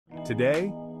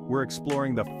Today, we're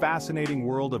exploring the fascinating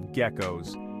world of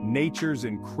geckos, nature's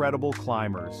incredible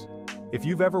climbers. If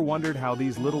you've ever wondered how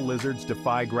these little lizards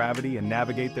defy gravity and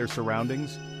navigate their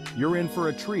surroundings, you're in for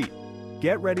a treat.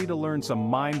 Get ready to learn some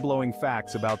mind-blowing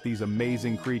facts about these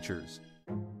amazing creatures.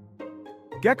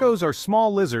 Geckos are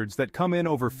small lizards that come in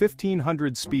over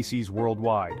 1,500 species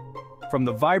worldwide. From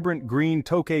the vibrant green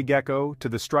tokay gecko to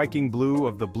the striking blue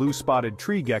of the blue-spotted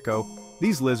tree gecko,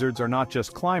 these lizards are not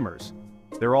just climbers.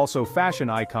 They're also fashion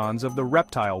icons of the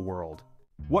reptile world.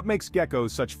 What makes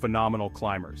geckos such phenomenal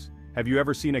climbers? Have you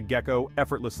ever seen a gecko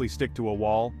effortlessly stick to a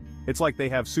wall? It's like they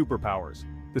have superpowers.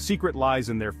 The secret lies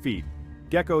in their feet.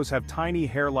 Geckos have tiny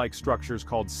hair-like structures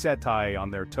called setae on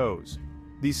their toes.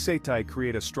 These setae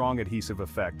create a strong adhesive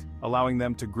effect, allowing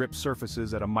them to grip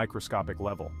surfaces at a microscopic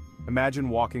level. Imagine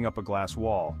walking up a glass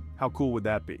wall. How cool would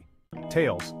that be?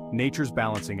 Tails, nature's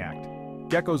balancing act.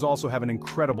 Geckos also have an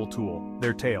incredible tool,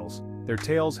 their tails. Their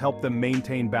tails help them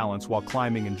maintain balance while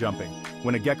climbing and jumping.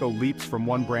 When a gecko leaps from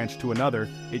one branch to another,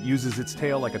 it uses its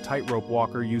tail like a tightrope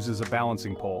walker uses a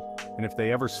balancing pole. And if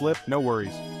they ever slip, no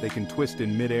worries, they can twist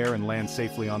in midair and land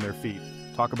safely on their feet.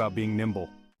 Talk about being nimble.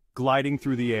 Gliding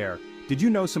through the air. Did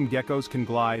you know some geckos can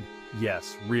glide?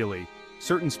 Yes, really.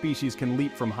 Certain species can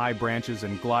leap from high branches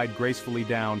and glide gracefully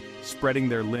down, spreading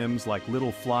their limbs like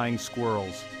little flying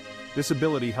squirrels. This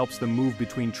ability helps them move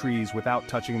between trees without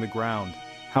touching the ground.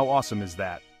 How awesome is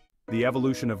that? The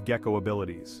evolution of gecko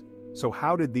abilities. So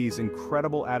how did these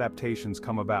incredible adaptations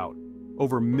come about?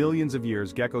 Over millions of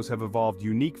years, geckos have evolved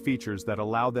unique features that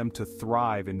allow them to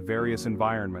thrive in various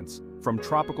environments, from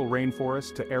tropical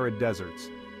rainforests to arid deserts.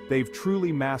 They've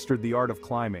truly mastered the art of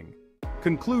climbing.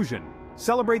 Conclusion: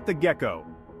 celebrate the gecko.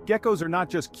 Geckos are not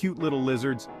just cute little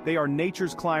lizards, they are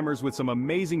nature's climbers with some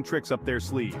amazing tricks up their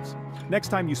sleeves. Next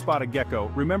time you spot a gecko,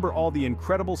 remember all the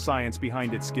incredible science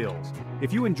behind its skills.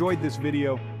 If you enjoyed this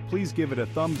video, please give it a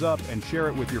thumbs up and share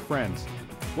it with your friends.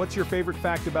 What's your favorite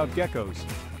fact about geckos?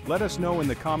 Let us know in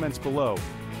the comments below.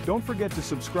 Don't forget to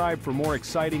subscribe for more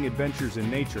exciting adventures in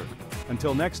nature.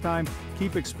 Until next time,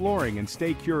 keep exploring and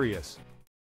stay curious.